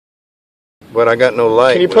but I got no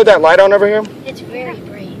light. Can you put that light on over here? It's very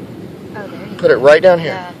bright. Oh, there you go. Put it right down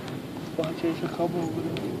here. Yeah.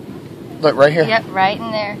 Look, right here. Yep, right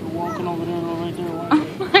in there. You're walking over there, right there.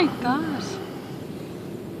 Oh my gosh.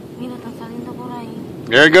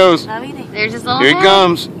 There it goes. There's his little Here it head.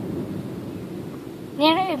 comes.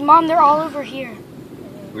 Nana, Mom, they're all over here.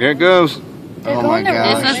 There it goes. Oh my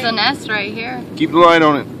gosh. This is the nest right here. Keep the light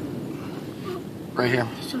on it. Right here.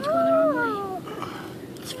 This one's going the wrong way.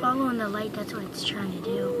 It's following the light, that's what it's trying to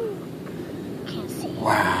do. Can't see.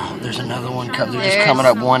 Wow, there's another one. They're just coming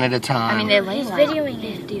up one at a time. I mean, they lay He's like videoing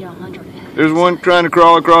it. 50 to 100 heads. There's one trying to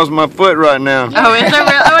crawl across my foot right now. Oh, is there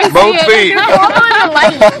really? Oh, I see Both it. feet. Following the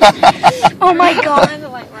light. Oh my god.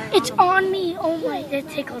 It's on me. Oh my, that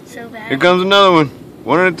tickled so bad. Here comes another one.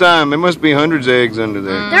 One at a time. There must be hundreds of eggs under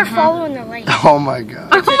there. They're following the light. Oh my god.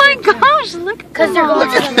 Oh my gosh, look at Because they're going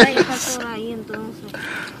to the light.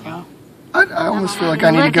 I almost feel like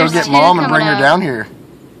I need to Look, go there's get two Mom and coming bring her out. down here.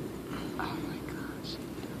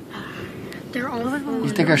 They're all following. You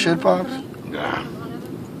think I should, Pops? Nah.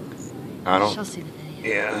 I don't. She'll see the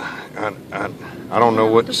video. Yeah, I don't know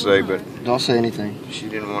what to say, but Don't say anything. she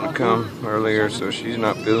didn't want to come earlier, so she's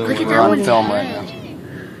not feeling Look at We're that well. on one's film right now.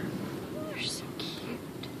 They're so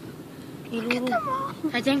cute. Look at them all.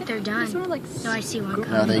 I think they're done. These are like No, I see one No,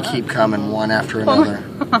 coming. they keep coming one after another.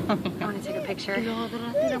 I want to take a picture.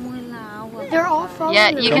 They're all following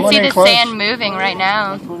Yeah, the you Come can on see in the close. sand moving right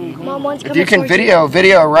now. Mom, one's If coming you can towards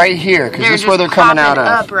video right here, because this is where they're coming out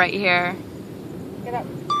popping of. up right here.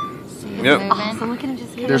 Yep. Awesome. Look at him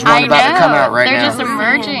just There's I one about know. to come out right They're now. just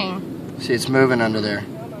emerging. See, it's moving under there.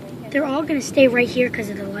 They're all going to stay right here because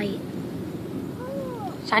of the light.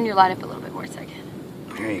 Shine your light up a little bit more so I can.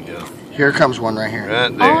 There you go. Here comes one right here.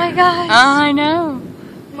 Right there. Oh my gosh. I know.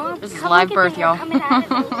 Mom, This is come live look at birth, them. y'all. They're coming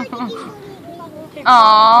out of it.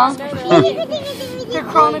 Aww. They're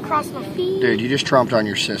crawling across my feet. Dude, you just tromped on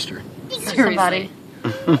your sister. Somebody.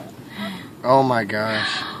 Oh my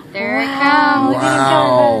gosh. There it comes.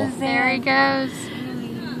 Wow. There he goes.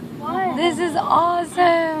 What? This is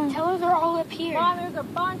awesome. Tell her they're all up here. Mom, there's a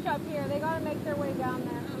bunch up here. They gotta make their way down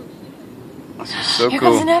there. This is so Here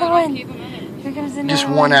comes cool. another one. Here comes another Just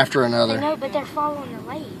one after I another. know, but they're following the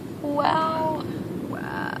light. Wow.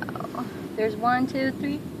 Wow. There's 1, 2,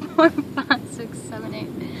 3, 4, 5, 6, 7, 8.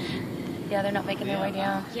 Yeah, they're not making their way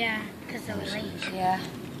down. Yeah, because of the light. Yeah.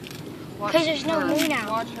 Because there's no moon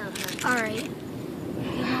out. Alright.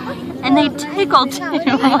 And they tickle too.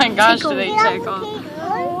 Oh my gosh, do they tickle?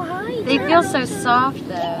 Oh, hi. They feel so soft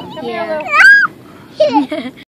though. Yeah.